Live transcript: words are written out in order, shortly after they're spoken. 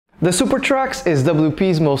The Supertrax is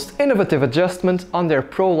WP's most innovative adjustment on their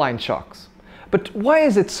Pro line shocks. But why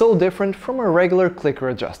is it so different from a regular clicker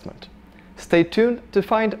adjustment? Stay tuned to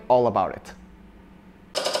find all about it.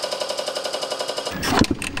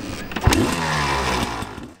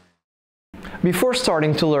 Before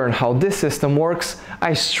starting to learn how this system works,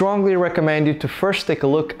 I strongly recommend you to first take a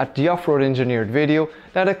look at the Offroad Engineered video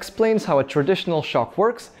that explains how a traditional shock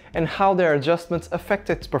works and how their adjustments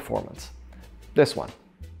affect its performance. This one.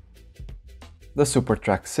 The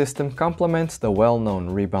Supertrax system complements the well-known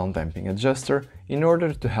rebound damping adjuster in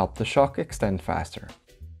order to help the shock extend faster.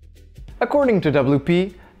 According to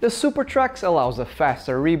WP, the Supertrax allows a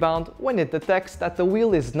faster rebound when it detects that the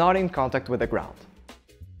wheel is not in contact with the ground.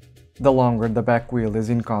 The longer the back wheel is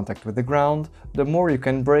in contact with the ground, the more you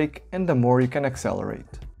can brake and the more you can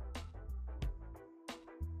accelerate.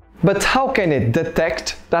 But how can it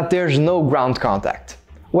detect that there's no ground contact?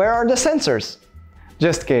 Where are the sensors?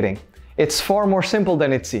 Just kidding. It's far more simple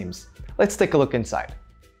than it seems. Let's take a look inside.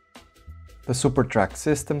 The Supertrax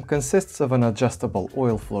system consists of an adjustable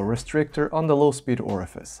oil flow restrictor on the low-speed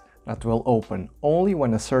orifice that will open only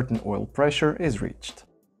when a certain oil pressure is reached.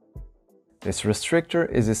 This restrictor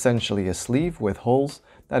is essentially a sleeve with holes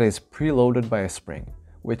that is preloaded by a spring,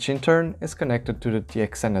 which in turn is connected to the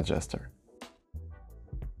TXN adjuster.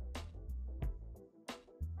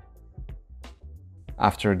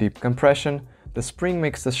 After a deep compression, the spring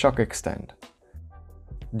makes the shock extend.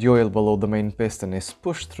 The oil below the main piston is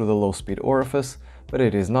pushed through the low-speed orifice, but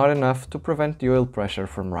it is not enough to prevent the oil pressure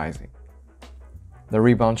from rising. The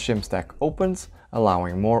rebound shim stack opens,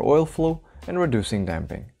 allowing more oil flow and reducing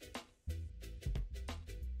damping.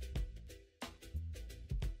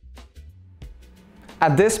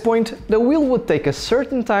 At this point, the wheel would take a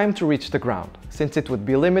certain time to reach the ground, since it would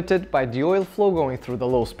be limited by the oil flow going through the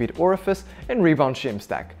low-speed orifice and rebound shim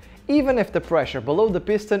stack, even if the pressure below the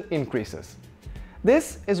piston increases.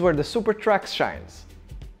 This is where the Supertrax shines.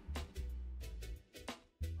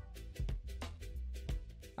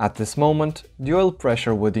 At this moment, the oil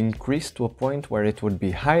pressure would increase to a point where it would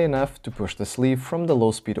be high enough to push the sleeve from the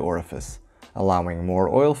low-speed orifice, allowing more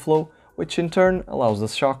oil flow, which in turn allows the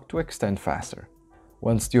shock to extend faster.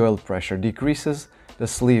 Once the oil pressure decreases, the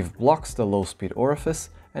sleeve blocks the low-speed orifice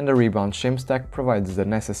and the rebound shim stack provides the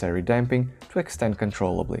necessary damping to extend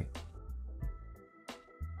controllably.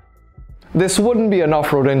 This wouldn't be an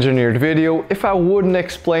Offroad Engineered video if I wouldn't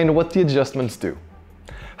explain what the adjustments do.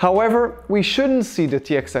 However, we shouldn't see the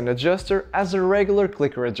TXN adjuster as a regular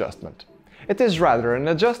clicker adjustment. It is rather an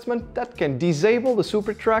adjustment that can disable the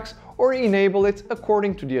Supertrax or enable it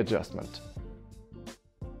according to the adjustment.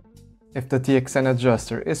 If the TXN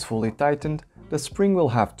adjuster is fully tightened, the spring will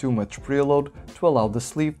have too much preload to allow the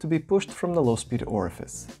sleeve to be pushed from the low-speed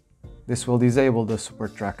orifice. This will disable the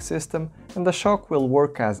Supertrax system and the shock will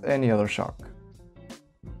work as any other shock.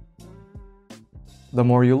 The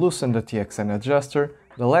more you loosen the TXN adjuster,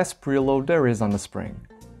 the less preload there is on the spring.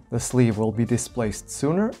 The sleeve will be displaced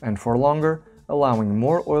sooner and for longer, allowing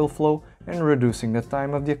more oil flow and reducing the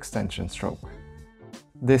time of the extension stroke.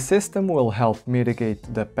 This system will help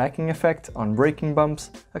mitigate the packing effect on braking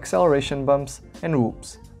bumps, acceleration bumps and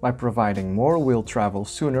whoops by providing more wheel travel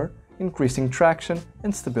sooner, increasing traction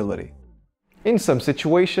and stability. In some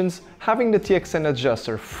situations, having the TXN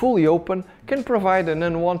adjuster fully open can provide an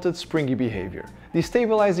unwanted springy behavior,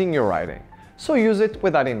 destabilizing your riding, so use it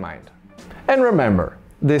with that in mind. And remember,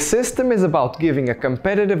 this system is about giving a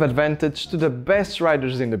competitive advantage to the best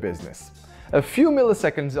riders in the business. A few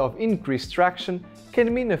milliseconds of increased traction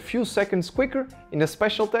can mean a few seconds quicker in a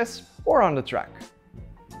special test or on the track.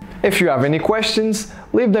 If you have any questions,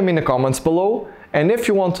 leave them in the comments below, and if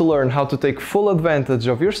you want to learn how to take full advantage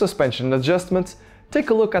of your suspension adjustments, take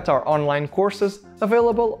a look at our online courses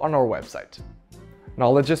available on our website.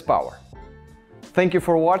 Knowledge is power. Thank you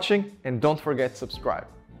for watching and don't forget to subscribe.